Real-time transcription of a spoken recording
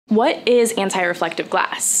What is anti-reflective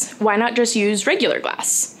glass? Why not just use regular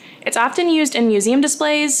glass? It's often used in museum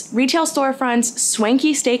displays, retail storefronts,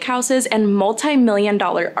 swanky steakhouses, and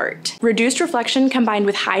multi-million-dollar art. Reduced reflection combined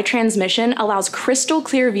with high transmission allows crystal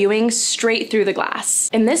clear viewing straight through the glass.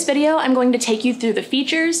 In this video, I'm going to take you through the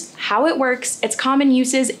features, how it works, its common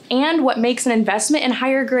uses, and what makes an investment in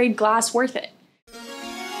higher grade glass worth it.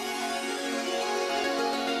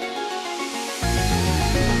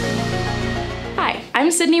 I'm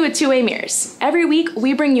Sydney with Two-Way Mirrors. Every week,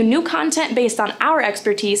 we bring you new content based on our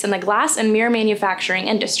expertise in the glass and mirror manufacturing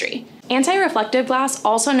industry. Anti-reflective glass,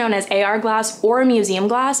 also known as AR glass or museum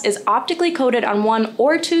glass, is optically coated on one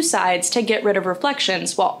or two sides to get rid of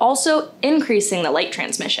reflections while also increasing the light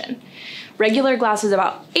transmission. Regular glass is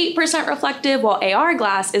about 8% reflective, while AR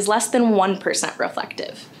glass is less than 1%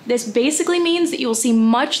 reflective. This basically means that you will see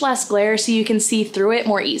much less glare so you can see through it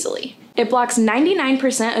more easily. It blocks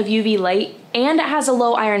 99% of UV light, and it has a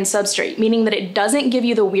low iron substrate, meaning that it doesn't give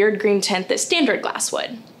you the weird green tint that standard glass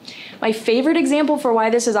would. My favorite example for why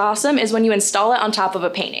this is awesome is when you install it on top of a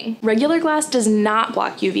painting. Regular glass does not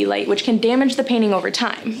block UV light, which can damage the painting over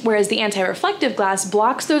time, whereas the anti-reflective glass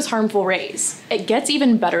blocks those harmful rays. It gets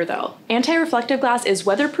even better though. Anti-reflective glass is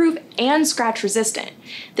weatherproof and scratch resistant.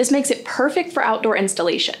 This makes it perfect for outdoor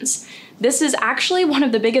installations. This is actually one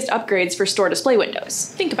of the biggest upgrades for store display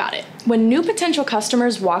windows. Think about it. When new potential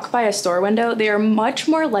customers walk by a store window, they are much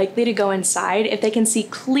more likely to go inside if they can see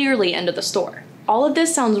clearly into the store. All of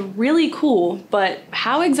this sounds really cool, but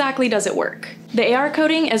how exactly does it work? The AR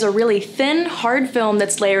coating is a really thin, hard film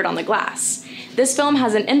that's layered on the glass. This film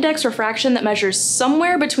has an index refraction that measures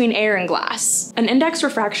somewhere between air and glass. An index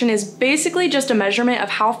refraction is basically just a measurement of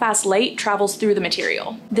how fast light travels through the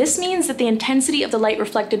material. This means that the intensity of the light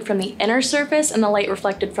reflected from the inner surface and the light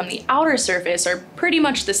reflected from the outer surface are pretty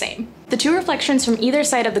much the same. The two reflections from either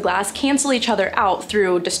side of the glass cancel each other out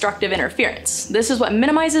through destructive interference. This is what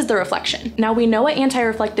minimizes the reflection. Now we know what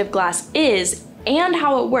anti-reflective glass is and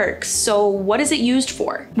how it works, so what is it used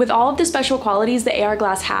for? With all of the special qualities that AR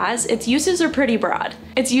glass has, its uses are pretty broad.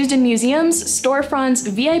 It's used in museums, storefronts,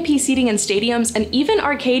 VIP seating in stadiums, and even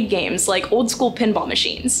arcade games like old school pinball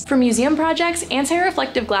machines. For museum projects,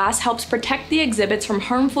 anti-reflective glass helps protect the exhibits from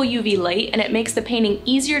harmful UV light, and it makes the painting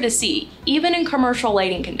easier to see, even in commercial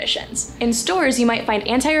lighting conditions. In stores, you might find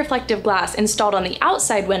anti-reflective glass installed on the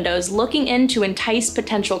outside windows looking in to entice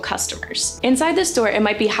potential customers. Inside the store, it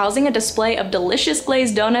might be housing a display of delicious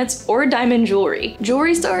glazed donuts or diamond jewelry.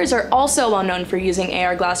 Jewelry stores are also well known for using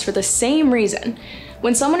AR glass for the same reason.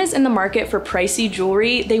 When someone is in the market for pricey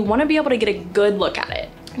jewelry, they want to be able to get a good look at it.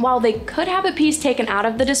 While they could have a piece taken out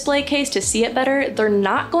of the display case to see it better, they're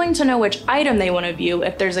not going to know which item they want to view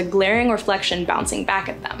if there's a glaring reflection bouncing back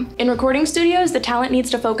at them. In recording studios, the talent needs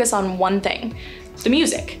to focus on one thing: the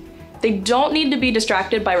music. They don't need to be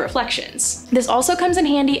distracted by reflections. This also comes in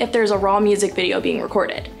handy if there's a raw music video being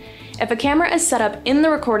recorded. If a camera is set up in the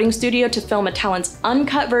recording studio to film a talent's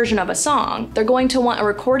uncut version of a song, they're going to want a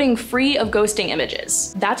recording free of ghosting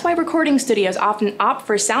images. That's why recording studios often opt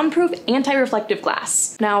for soundproof anti-reflective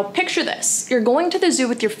glass. Now picture this: you're going to the zoo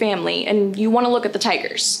with your family and you want to look at the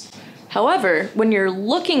tigers. However, when you're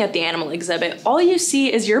looking at the animal exhibit, all you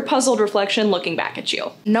see is your puzzled reflection looking back at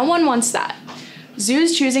you. No one wants that.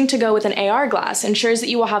 Zoos choosing to go with an AR glass ensures that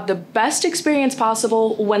you will have the best experience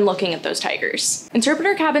possible when looking at those tigers.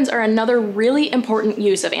 Interpreter cabins are another really important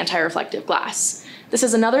use of anti-reflective glass. This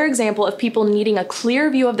is another example of people needing a clear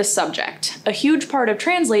view of the subject. A huge part of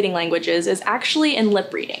translating languages is actually in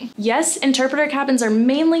lip reading. Yes, interpreter cabins are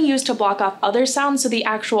mainly used to block off other sounds so the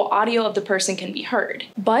actual audio of the person can be heard.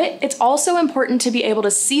 But it's also important to be able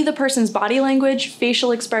to see the person's body language,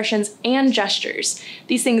 facial expressions, and gestures.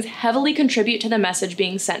 These things heavily contribute to the message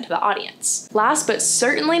being sent to the audience. Last but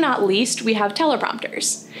certainly not least, we have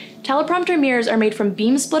teleprompters. Teleprompter mirrors are made from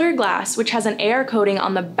beam splitter glass, which has an AR coating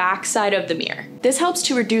on the back side of the mirror. This helps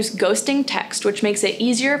to reduce ghosting text, which makes it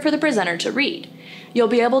easier for the presenter to read. You'll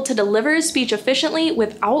be able to deliver a speech efficiently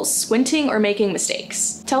without squinting or making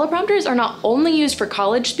mistakes. Teleprompters are not only used for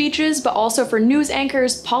college speeches, but also for news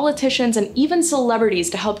anchors, politicians, and even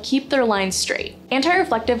celebrities to help keep their lines straight.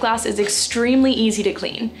 Anti-reflective glass is extremely easy to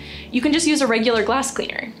clean. You can just use a regular glass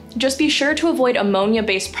cleaner. Just be sure to avoid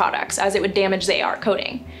ammonia-based products, as it would damage the AR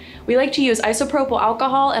coating. We like to use isopropyl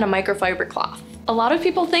alcohol and a microfiber cloth. A lot of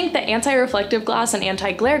people think that anti-reflective glass and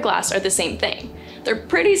anti-glare glass are the same thing. They're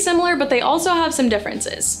pretty similar, but they also have some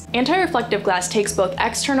differences. Anti-reflective glass takes both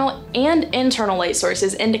external and internal light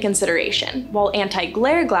sources into consideration, while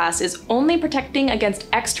anti-glare glass is only protecting against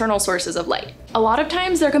external sources of light. A lot of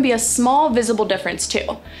times there can be a small visible difference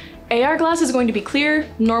too. AR glass is going to be clear,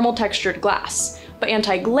 normal textured glass, but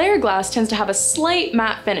anti-glare glass tends to have a slight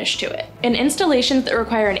matte finish to it. In installations that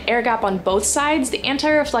require an air gap on both sides, the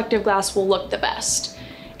anti-reflective glass will look the best.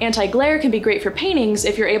 Anti-glare can be great for paintings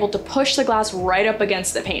if you're able to push the glass right up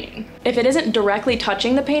against the painting. If it isn't directly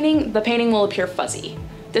touching the painting will appear fuzzy.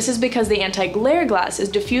 This is because the anti-glare glass is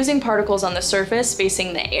diffusing particles on the surface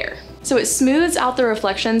facing the air. So it smooths out the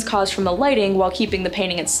reflections caused from the lighting while keeping the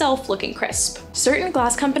painting itself looking crisp. Certain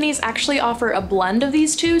glass companies actually offer a blend of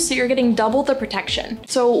these two, so you're getting double the protection.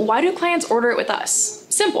 So why do clients order it with us?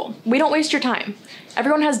 Simple, we don't waste your time.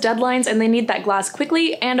 Everyone has deadlines and they need that glass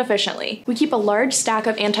quickly and efficiently. We keep a large stack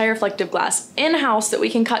of anti-reflective glass in-house that we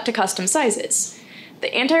can cut to custom sizes.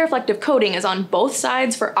 The anti-reflective coating is on both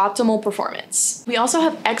sides for optimal performance. We also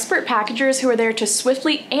have expert packagers who are there to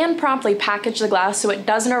swiftly and promptly package the glass so it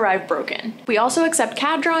doesn't arrive broken. We also accept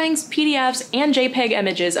CAD drawings, PDFs, and JPEG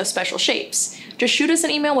images of special shapes. Just shoot us an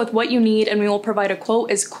email with what you need and we will provide a quote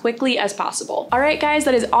as quickly as possible. Alright guys,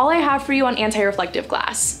 that is all I have for you on anti-reflective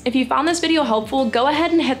glass. If you found this video helpful, go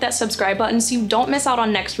ahead and hit that subscribe button so you don't miss out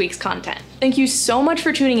on next week's content. Thank you so much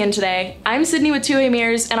for tuning in today. I'm Sydney with 2A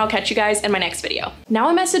Mirrors and I'll catch you guys in my next video. Now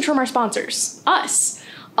a message from our sponsors, us.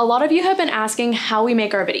 A lot of you have been asking how we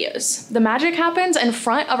make our videos. The magic happens in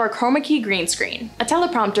front of our chroma key green screen. A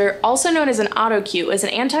teleprompter, also known as an auto cue, is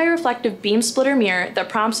an anti-reflective beam splitter mirror that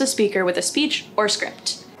prompts the speaker with a speech or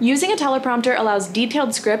script. Using a teleprompter allows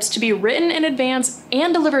detailed scripts to be written in advance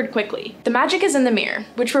and delivered quickly. The magic is in the mirror,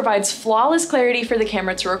 which provides flawless clarity for the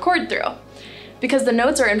camera to record through. Because the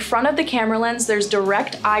notes are in front of the camera lens, there's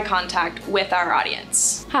direct eye contact with our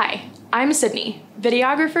audience. Hi, I'm Sydney,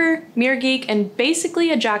 videographer, mirror geek, and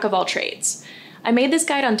basically a jack of all trades. I made this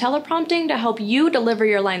guide on teleprompting to help you deliver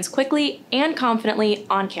your lines quickly and confidently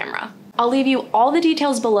on camera. I'll leave you all the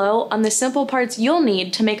details below on the simple parts you'll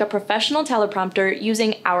need to make a professional teleprompter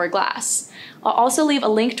using our glass. I'll also leave a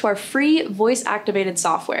link to our free voice-activated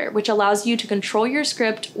software, which allows you to control your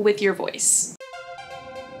script with your voice.